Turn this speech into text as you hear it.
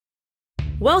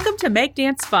Welcome to Make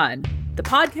Dance Fun, the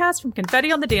podcast from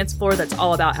Confetti on the Dance Floor that's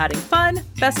all about adding fun,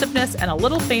 festiveness, and a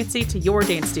little fancy to your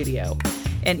dance studio.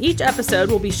 In each episode,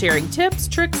 we'll be sharing tips,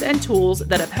 tricks, and tools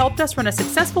that have helped us run a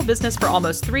successful business for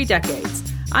almost 3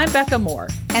 decades. I'm Becca Moore.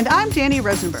 And I'm Danny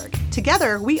Rosenberg.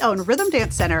 Together, we own Rhythm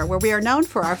Dance Center, where we are known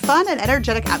for our fun and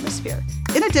energetic atmosphere.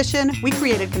 In addition, we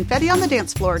created Confetti on the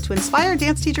Dance Floor to inspire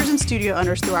dance teachers and studio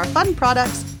owners through our fun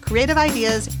products, creative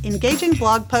ideas, engaging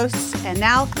blog posts, and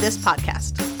now this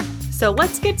podcast. So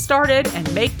let's get started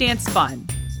and make dance fun.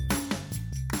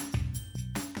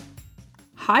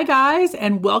 Hi, guys,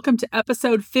 and welcome to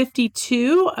episode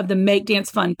 52 of the Make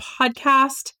Dance Fun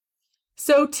podcast.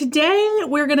 So today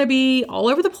we're going to be all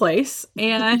over the place,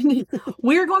 and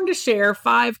we're going to share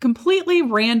 5 completely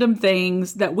random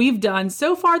things that we've done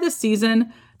so far this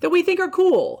season that we think are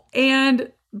cool.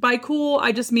 And by cool,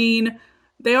 I just mean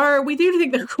we do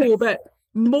think they're cool, but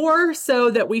more so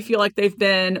that we feel like they've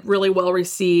been really well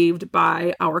received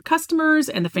by our customers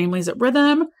and the families at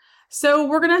Rhythm. So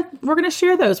we're going to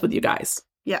share those with you guys.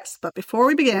 Yes, but before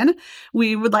we begin,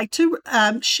 we would like to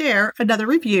share another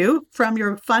review from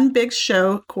your Fun Big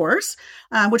Show course,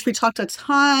 which we talked a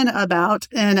ton about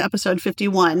in episode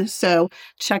 51. So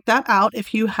check that out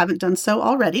if you haven't done so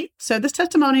already. So this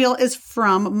testimonial is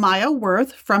from Maya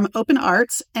Worth from Open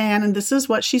Arts, and this is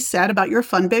what she said about your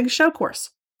Fun Big Show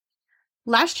course.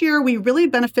 Last year, we really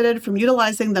benefited from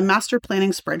utilizing the master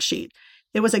planning spreadsheet.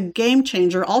 It was a game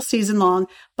changer all season long,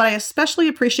 but I especially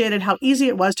appreciated how easy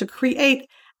it was to create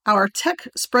our tech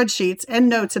spreadsheets and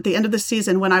notes at the end of the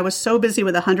season when I was so busy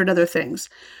with 100 other things.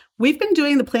 We've been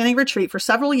doing the planning retreat for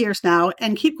several years now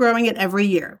and keep growing it every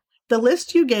year. The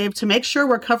list you gave to make sure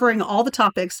we're covering all the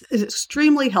topics is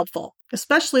extremely helpful.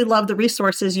 Especially love the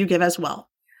resources you give as well.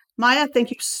 Maya, thank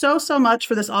you so much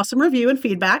for this awesome review and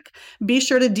feedback. Be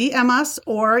sure to DM us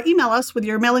or email us with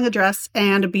your mailing address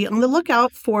and be on the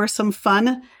lookout for some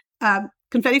fun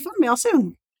confetti fun mail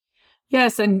soon.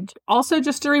 Yes, and also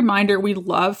just a reminder, we'd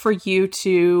love for you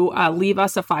to leave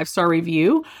us a 5-star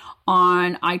review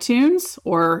on iTunes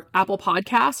or Apple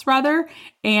Podcasts, rather.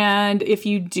 And if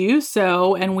you do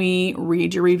so and we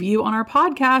read your review on our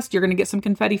podcast, you're going to get some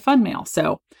confetti fun mail.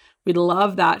 So we'd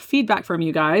love that feedback from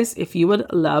you guys if you would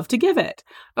love to give it.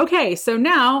 Okay, so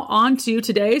now on to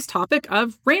today's topic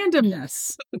of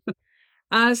randomness.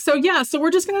 So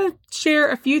we're just going to share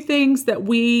a few things that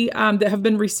we that have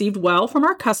been received well from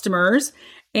our customers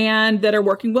and that are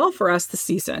working well for us this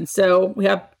season. So we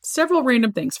have several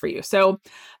random things for you. So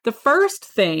the first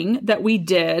thing that we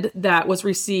did that was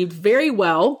received very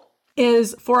well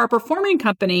is for our performing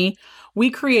company, we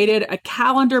created a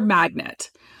calendar magnet.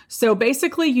 So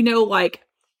basically, like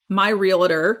my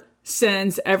realtor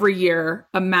sends every year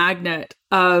a magnet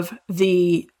of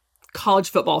the college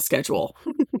football schedule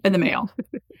in the mail.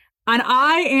 And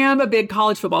I am a big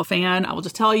college football fan. I will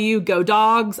just tell you, go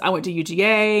Dogs. I went to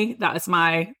UGA. That is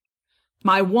my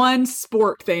one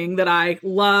sport thing that I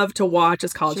love to watch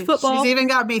is college football. She's even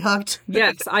got me hooked.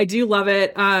 Yes, I do love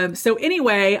it. So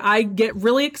anyway, I get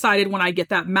really excited when I get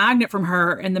that magnet from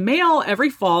her in the mail every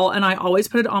fall, and I always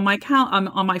put it on my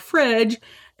on my fridge,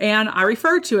 and I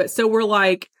refer to it. So we're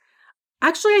like,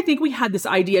 actually, I think we had this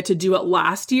idea to do it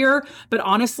last year, but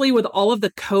honestly, with all of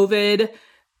the COVID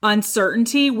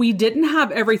uncertainty, we didn't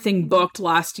have everything booked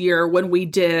last year when we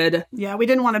did. Yeah, we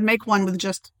didn't want to make one with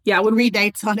just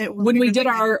dates on it. When we did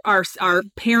our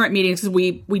parent meetings,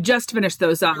 we just finished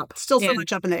those up. Still so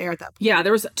much up in the air at that point. Yeah,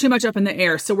 there was too much up in the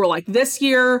air. So we're like, this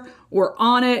year, we're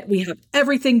on it. We have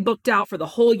everything booked out for the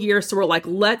whole year. So we're like,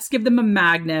 let's give them a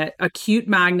magnet, a cute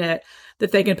magnet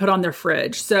that they can put on their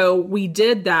fridge. So we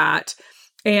did that.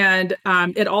 And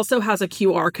it also has a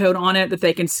QR code on it that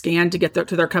they can scan to get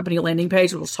to their company landing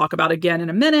page. We'll talk about again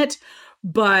in a minute.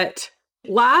 But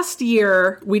last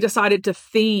year, we decided to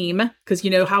theme, because you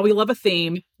know how we love a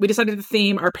theme, we decided to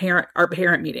theme our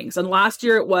parent meetings. And last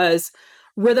year it was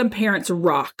Rhythm Parents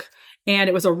Rock. And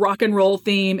it was a rock and roll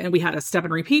theme. And we had a step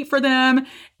and repeat for them.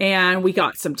 And we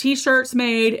got some t-shirts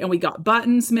made. And we got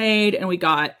buttons made. And we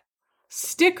got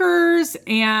stickers.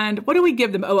 And what do we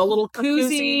give them? Oh, a little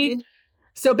koozie.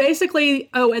 So basically,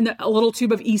 and a little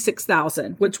tube of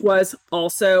E6000, which was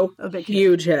also a big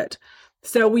huge hit.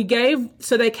 So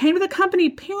they came to the company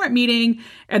parent meeting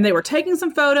and they were taking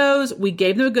some photos. We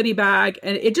gave them a goodie bag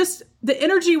and the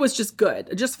energy was just good.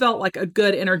 It just felt like a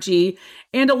good energy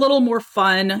and a little more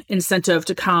fun incentive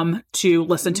to come to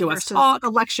listen to us talk. A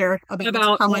lecture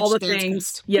about all the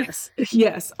things.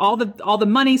 Yes. All the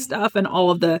money stuff and all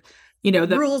of the,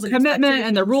 the rules, commitment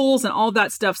and the rules and all of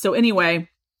that stuff. So anyway,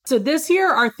 so this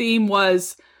year our theme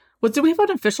was do we have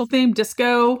an official theme?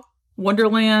 Disco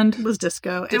Wonderland. It was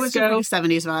disco. It was Disco. just like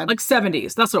 70s vibe. Like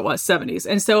 70s. That's what it was, 70s.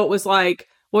 And so it was like,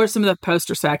 what are some of the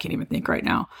posters say? I can't even think right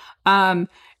now.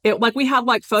 It like we had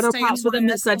like photo Staying props with them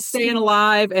that said Alive. "Staying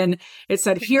Alive," and it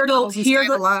said "Here to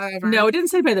Staying Alive. Right? No, it didn't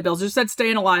say "Pay the Bills." It just said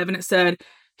 "Staying Alive," and it said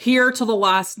 "Here till the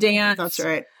Last Dance." That's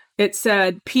right. It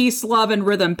said "Peace, Love, and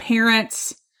Rhythm,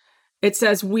 Parents." It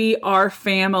says "We are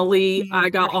family." I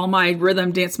got all my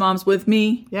rhythm dance moms with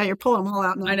me. Yeah, you're pulling them all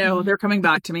out now. I know they're coming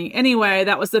back to me. Anyway,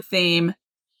 that was the theme.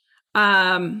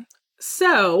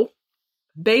 So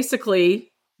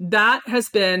basically, that has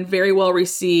been very well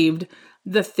received.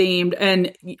 The themed,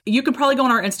 and you can probably go on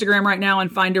our Instagram right now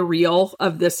and find a reel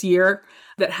of this year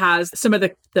that has some of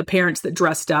the parents that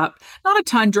dressed up. Not a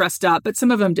ton dressed up, but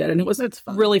some of them did, and it was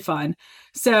really fun.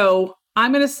 So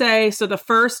I'm going to say, so the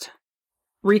first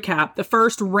recap, the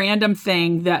first random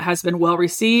thing that has been well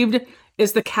received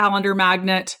is the calendar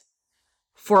magnet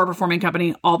for our performing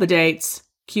company, all the dates,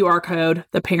 QR code.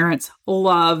 The parents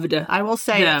loved. I will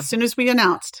say, as soon as we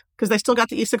announced, because they still got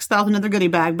the E6000 in their goodie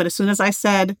bag, but as soon as I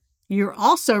said, you're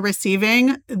also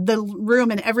receiving, the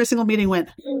room in every single meeting went.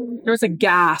 There was a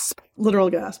gasp. Literal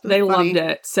gasp. They loved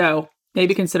it. So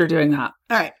maybe consider doing that.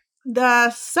 All right.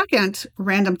 The second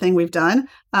random thing we've done,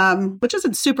 which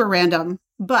isn't super random,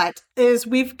 but is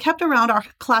we've kept around our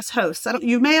class hosts.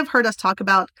 You may have heard us talk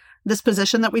about this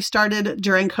position that we started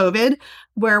during COVID,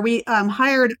 where we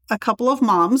hired a couple of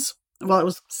moms. Well, it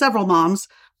was several moms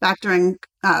back during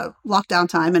lockdown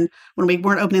time and when we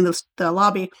weren't opening the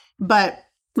lobby. But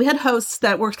we had hosts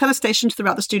that were kind of stationed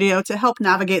throughout the studio to help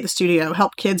navigate the studio,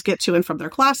 help kids get to and from their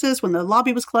classes when the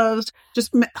lobby was closed,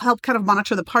 just help kind of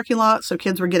monitor the parking lot so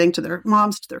kids were getting to their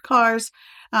moms, to their cars.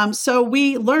 So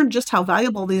we learned just how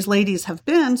valuable these ladies have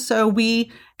been. So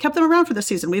we kept them around for this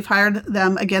season. We've hired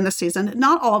them again this season.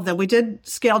 Not all of them. We did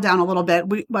scale down a little bit,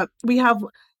 but we have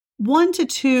 1 to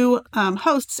 2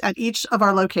 hosts at each of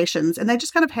our locations, and they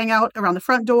just kind of hang out around the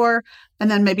front door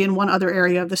and then maybe in one other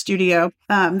area of the studio.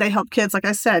 They help kids, like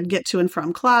I said, get to and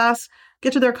from class,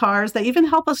 get to their cars. They even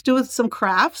help us do some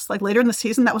crafts. Like later in the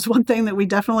season, that was one thing that we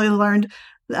definitely learned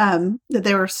that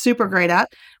they were super great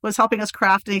at, was helping us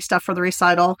craft any stuff for the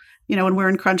recital, when we're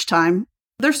in crunch time.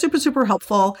 They're super, super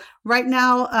helpful. Right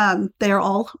now, they are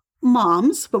all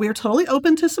moms, but we are totally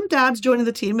open to some dads joining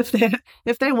the team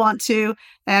if they want to.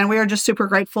 And we are just super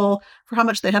grateful for how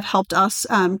much they have helped us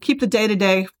keep the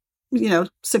day-to-day,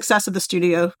 success of the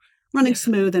studio running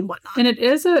smooth and whatnot. And it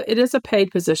is a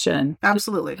paid position.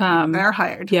 Absolutely. They're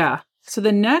hired. Yeah. So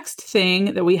the next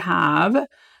thing that we have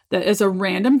that is a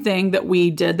random thing that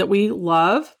we did that we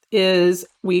love is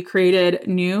we created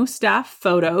new staff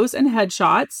photos and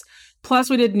headshots. Plus,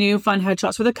 we did new fun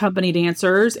headshots for the company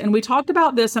dancers. And we talked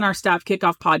about this in our staff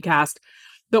kickoff podcast.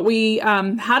 But we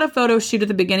had a photo shoot at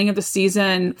the beginning of the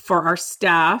season for our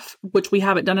staff, which we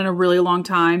haven't done in a really long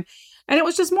time. And it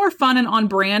was just more fun and on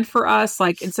brand for us.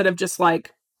 Like, instead of just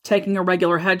like taking a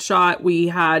regular headshot, we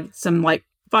had some like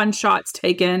fun shots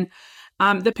taken.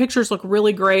 The pictures look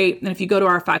really great. And if you go to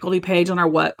our faculty page on our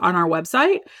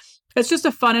website, it's just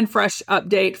a fun and fresh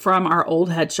update from our old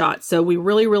headshots. So we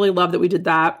really, really love that we did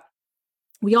that.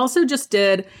 We also just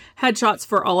did headshots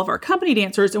for all of our company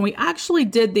dancers, and we actually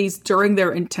did these during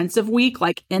their intensive week,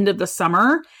 like end of the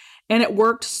summer. And it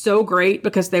worked so great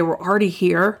because they were already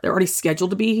here. They're already scheduled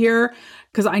to be here.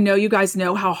 Because I know you guys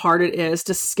know how hard it is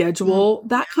to schedule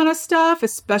that kind of stuff,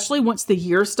 especially once the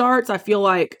year starts. I feel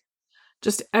like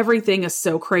just everything is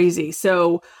so crazy.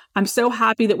 So I'm so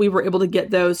happy that we were able to get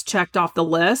those checked off the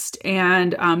list.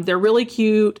 And they're really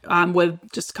cute with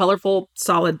just colorful,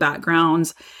 solid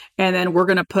backgrounds. And then we're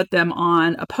going to put them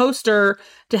on a poster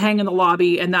to hang in the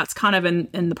lobby. And that's kind of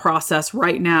in the process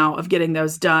right now of getting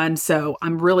those done. So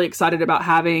I'm really excited about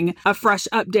having a fresh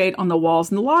update on the walls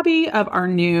in the lobby of our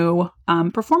new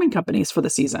performing companies for the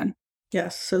season.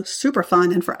 Yes, so super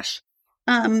fun and fresh.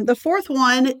 The fourth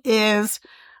one is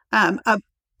a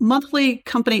monthly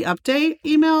company update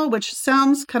email, which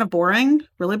sounds kind of boring,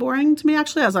 really boring to me,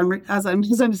 actually, as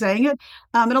I'm saying it.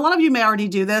 And a lot of you may already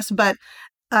do this, but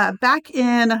back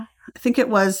in, I think it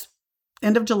was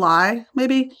end of July,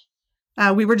 maybe,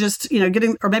 we were just,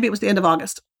 getting, or maybe it was the end of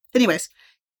August. Anyways,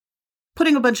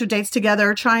 putting a bunch of dates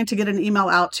together, trying to get an email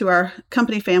out to our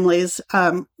company families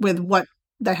with what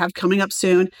they have coming up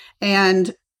soon.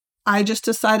 And I just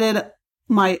decided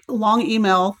my long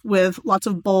email with lots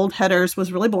of bold headers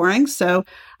was really boring. So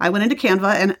I went into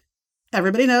Canva, and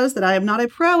everybody knows that I am not a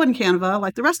pro in Canva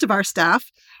like the rest of our staff.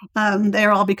 They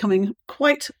are all becoming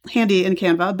quite handy in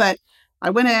Canva, but I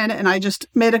went in and I just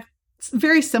made a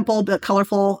very simple but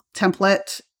colorful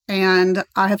template, and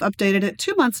I have updated it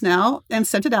 2 months now and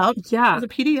sent it out as a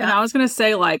PDF. And I was going to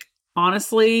say, like,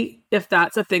 honestly, if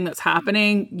that's a thing that's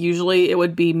happening, usually it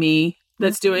would be me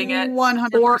that's doing it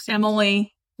 100%. or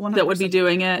Emily 100%. that would be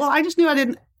doing it. Well, I just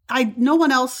knew no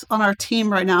one else on our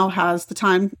team right now has the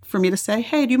time for me to say,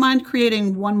 hey, do you mind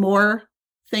creating one more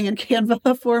thing in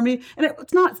Canva for me? And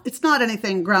it's not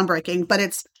anything groundbreaking, but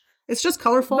it's just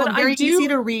colorful and very easy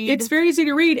to read. It's very easy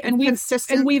to read, and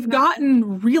we've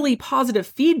gotten really positive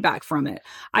feedback from it.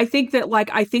 I think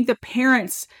the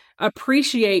parents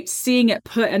appreciate seeing it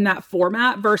put in that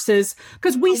format versus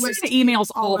because we send emails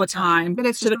all the time but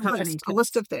it's to the just company. A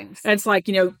list of things. And it's like,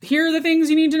 here are the things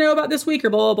you need to know about this week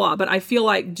or blah, blah, blah. But I feel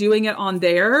like doing it on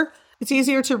there, it's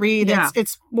easier to read. Yeah.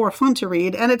 It's more fun to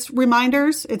read. And it's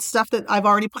reminders. It's stuff that I've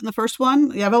already put in the first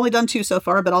one. Yeah, I've only done 2 so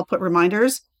far, but I'll put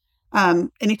reminders.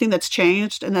 Anything that's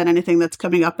changed and then anything that's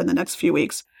coming up in the next few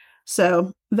weeks.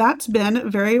 So that's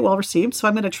been very well received. So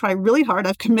I'm going to try really hard.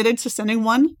 I've committed to sending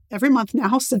one every month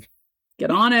now. So get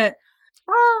on it.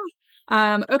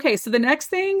 Okay, so the next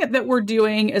thing that we're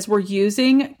doing is we're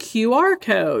using QR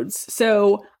codes.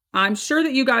 So I'm sure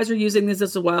that you guys are using these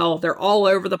as well. They're all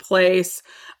over the place.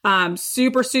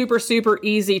 Super, super, super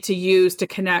easy to use to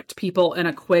connect people in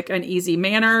a quick and easy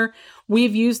manner.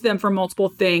 We've used them for multiple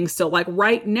things. So like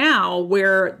right now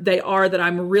where they are that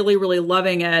I'm really, really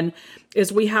loving in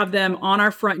is we have them on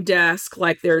our front desk.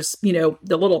 Like there's, the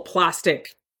little plastic,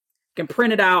 you can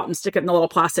print it out and stick it in the little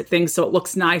plastic thing so it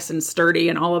looks nice and sturdy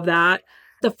and all of that.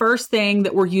 The first thing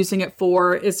that we're using it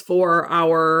for is for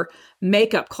our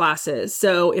makeup classes.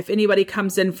 So if anybody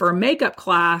comes in for a makeup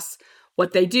class,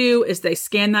 what they do is they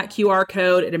scan that QR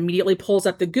code. It immediately pulls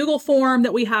up the Google form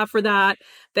that we have for that.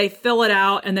 They fill it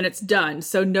out and then it's done.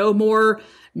 So no more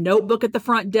notebook at the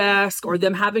front desk or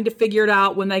them having to figure it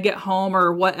out when they get home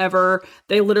or whatever.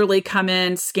 They literally come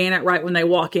in, scan it right when they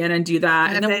walk in and do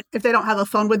that. And if they don't have a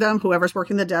phone with them, whoever's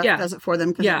working the desk does it for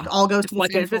them because it all goes to the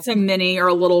same if it's a mini or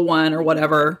a little one or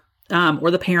whatever,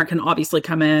 or the parent can obviously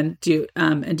come in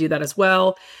and do that as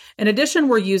well. In addition,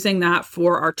 we're using that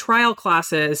for our trial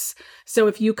classes. So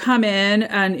if you come in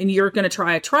and you're going to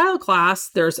try a trial class,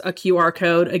 there's a QR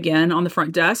code again on the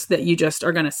front desk that you just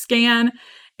are going to scan.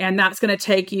 And that's going to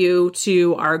take you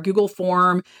to our Google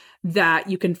form that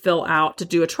you can fill out to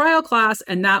do a trial class.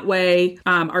 And that way,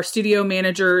 our studio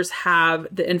managers have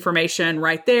the information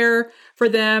right there for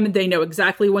them. They know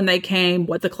exactly when they came,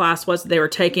 what the class was that they were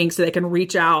taking, so they can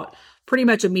reach out pretty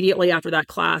much immediately after that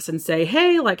class and say,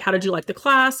 hey, how did you like the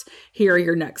class? Here are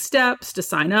your next steps to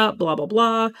sign up, blah, blah,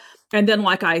 blah. And then,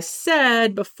 like I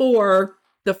said before,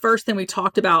 the first thing we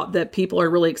talked about that people are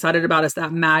really excited about is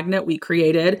that magnet we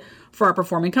created for our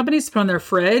performing companies to put on their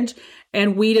fridge.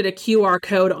 And we did a QR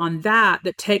code on that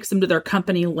takes them to their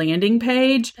company landing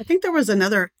page. I think there was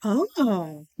another.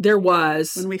 There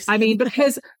was.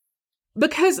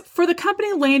 Because for the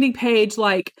company landing page,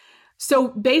 so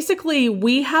basically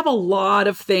we have a lot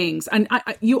of things, and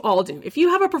you all do. If you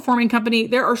have a performing company,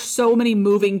 there are so many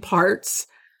moving parts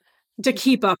to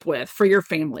keep up with for your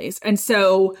families. And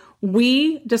so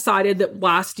we decided that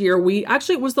last year,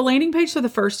 it was the landing page for the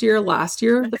first year last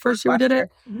year, the first year we did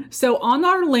it. Mm-hmm. So on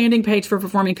our landing page for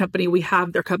performing company, we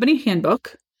have their company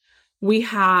handbook. We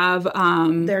have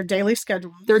their daily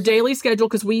schedule.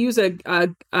 Because we use a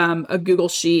Google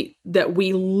sheet that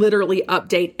we literally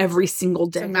update every single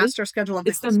day. It's the master schedule.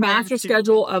 It's the master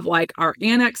schedule of our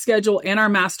annex schedule and our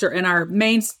master and our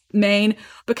main.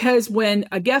 Because when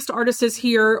a guest artist is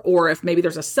here, or if maybe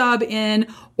there's a sub in,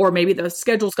 or maybe the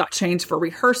schedules got changed for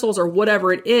rehearsals or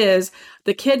whatever it is,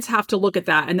 the kids have to look at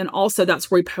that. And then also that's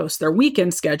where we post their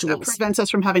weekend schedules. That prevents us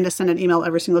from having to send an email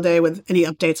every single day with any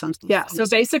updates on stuff. Yeah. So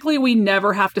basically we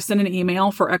never have to send an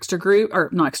email for extra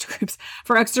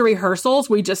rehearsals.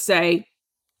 We just say,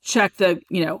 check the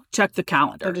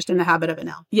calendar. They're just in the habit of it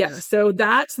now. Yeah. So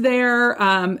that's their,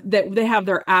 that they have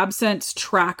their absence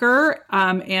tracker,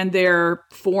 and their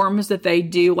forms that they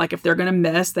do. Like if they're going to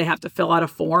miss, they have to fill out a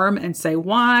form and say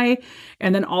why.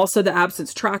 And then also the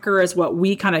absence tracker is what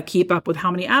we kind of keep up with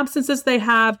how many absences they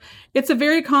have. It's a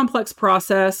very complex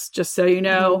process, just so you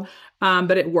know,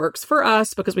 but it works for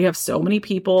us because we have so many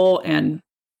people. And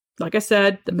like I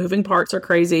said, the moving parts are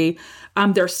crazy.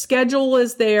 Their schedule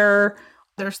is there.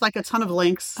 There's a ton of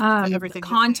links. Everything.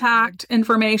 Contact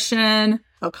information.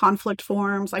 Conflict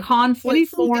forms. Conflict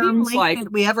forms.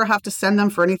 We ever have to send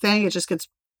them for anything, it just gets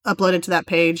uploaded to that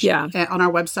page on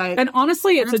our website. And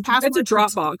honestly, it's a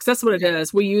Dropbox. That's what it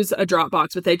is. We use a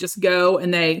Dropbox, but they just go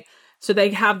and they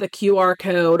have the QR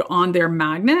code on their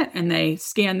magnet and they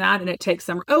scan that and it takes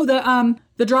them. The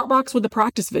Dropbox with the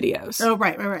practice videos. Oh,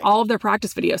 right. All of their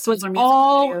practice videos. So it's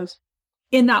all videos.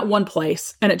 in that one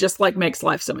place. And it just like makes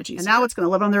life so much easier. And now it's going to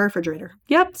live on their refrigerator.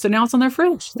 Yep. So now it's on their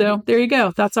fridge. So there you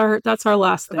go. That's our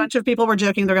last thing. A bunch of people were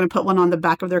joking they're going to put one on the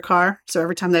back of their car. So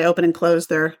every time they open and close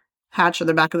their hatch or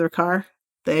the back of their car,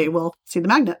 they will see the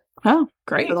magnet. Oh,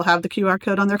 great. So they'll have the QR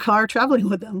code on their car traveling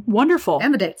with them. Wonderful.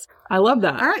 And the dates. I love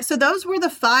that. All right. So those were the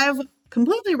 5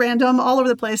 completely random, all over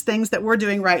the place things that we're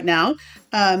doing right now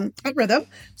at Rhythm.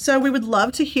 So we would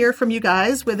love to hear from you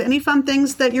guys with any fun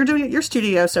things that you're doing at your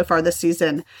studio so far this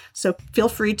season. So feel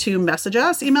free to message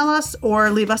us, email us, or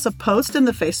leave us a post in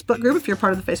the Facebook group if you're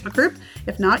part of the Facebook group.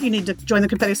 If not, you need to join the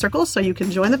Confetti Circle so you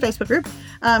can join the Facebook group.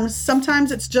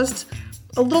 Sometimes it's just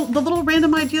the little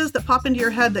random ideas that pop into your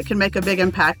head that can make a big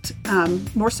impact,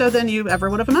 more so than you ever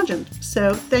would have imagined.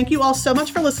 So thank you all so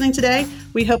much for listening today.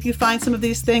 We hope you find some of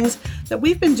these things that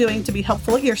we've been doing to be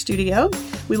helpful at your studio.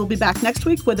 We will be back next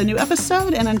week with a new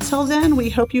episode. And until then, we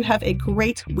hope you have a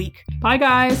great week. Bye,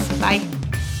 guys. Bye.